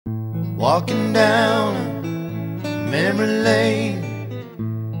Walking down memory lane,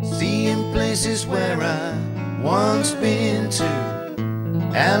 seeing places where I once been to,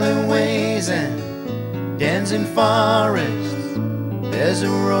 alleyways and dens in forests. There's a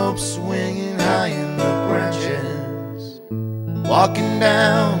rope swinging high in the branches. Walking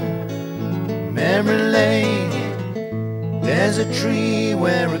down memory lane, there's a tree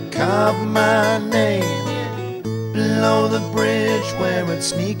where I carved my name. Below the bridge where I'd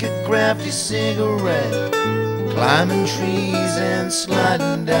sneak a crafty cigarette, climbing trees and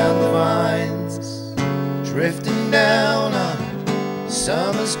sliding down the vines, drifting down on a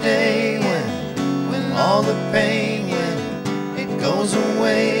summer's day when all the pain, it goes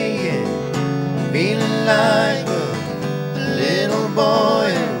away, feeling like a little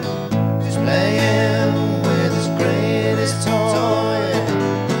boy who's playing with his greatest toy,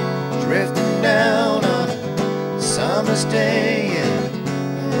 drifting down on a summer's day,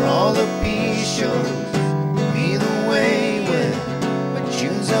 where all the peace shows me the way, where my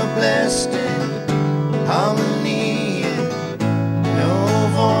tunes are blessed in harmony, and no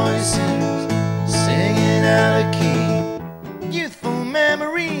voices singing out of key. Youthful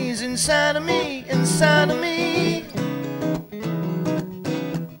memories inside of me, inside of me.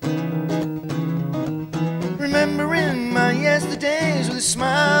 Remembering my yesterdays with a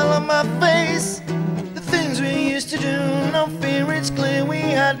smile on my face, the things we used to do, no fear, it's clear we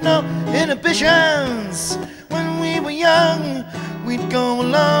had no inhibitions. When we were young, we'd go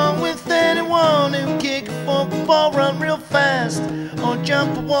along with anyone who'd kick a football, run real fast, or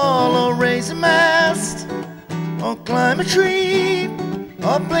jump a wall, or raise a mast, or climb a tree,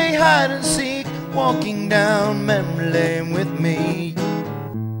 or play hide and seek. Walking down memory lane with me.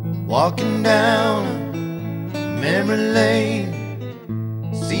 Walking down memory lane,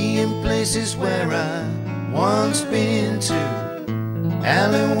 seeing places where I once been to,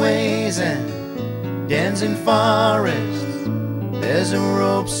 alleyways and dens in forests. There's a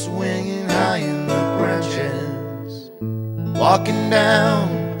rope swinging high in the branches. Walking down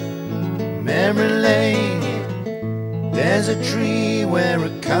memory lane, there's a tree where I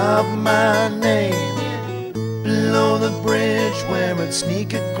carved my name. Below the bridge where I'd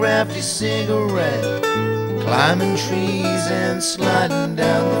sneak a crafty cigarette, climbing trees and sliding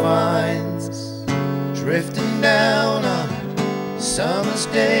down the vines, drifting down on a summer's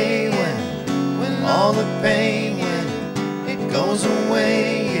day when all the pain, it goes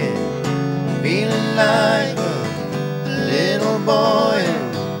away, feeling like a little boy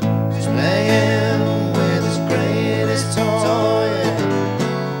who's playing with his greatest toy,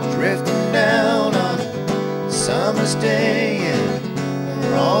 drifting down on a summer's day,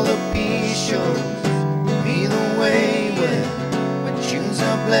 where all the peace shows me the way, where my tunes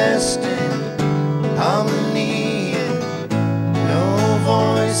are blessed in harmony, and no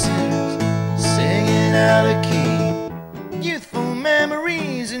voices singing out of key. Youthful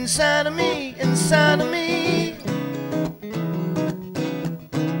memories inside of me, inside of me.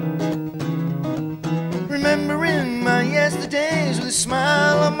 Remembering my yesterdays with a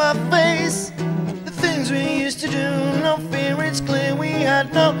smile on my face, the things we used to do, no fear, it's clear we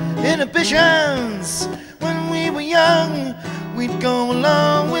had no inhibitions. When we were young, we'd go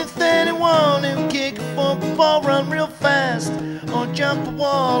along with anyone who'd kick a football, run real fast, or jump a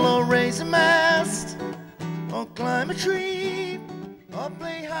wall, or raise a mast, or climb a tree, or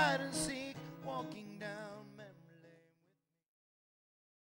play hide and seek.